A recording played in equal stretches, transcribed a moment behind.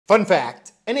Fun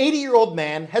fact, an 80-year-old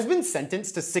man has been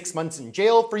sentenced to 6 months in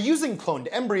jail for using cloned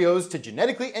embryos to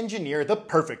genetically engineer the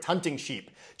perfect hunting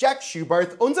sheep. Jack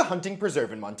Schubarth owns a hunting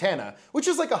preserve in Montana, which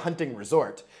is like a hunting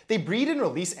resort. They breed and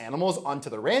release animals onto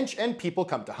the ranch and people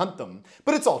come to hunt them.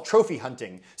 But it's all trophy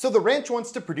hunting, so the ranch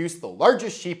wants to produce the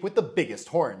largest sheep with the biggest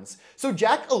horns. So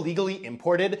Jack illegally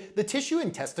imported the tissue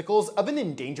and testicles of an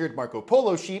endangered Marco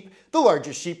Polo sheep, the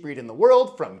largest sheep breed in the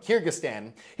world, from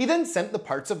Kyrgyzstan. He then sent the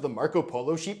parts of the Marco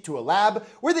Polo sheep to a lab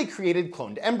where they created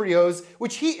cloned embryos,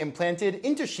 which he implanted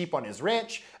into sheep on his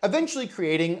ranch, eventually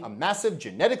creating a massive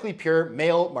genetically pure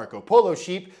male Marco Polo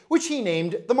sheep, which he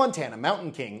named the Montana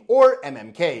Mountain King, or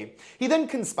MMK. He then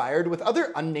conspired with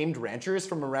other unnamed ranchers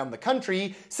from around the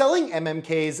country, selling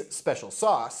MMK's special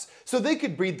sauce, so they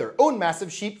could breed their own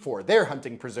massive sheep for their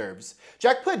hunting preserves.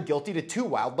 Jack pled guilty to 2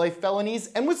 wildlife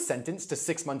felonies and was sentenced to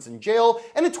 6 months in jail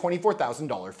and a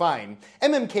 $24,000 fine.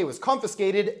 MMK was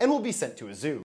confiscated and will be sent to a zoo.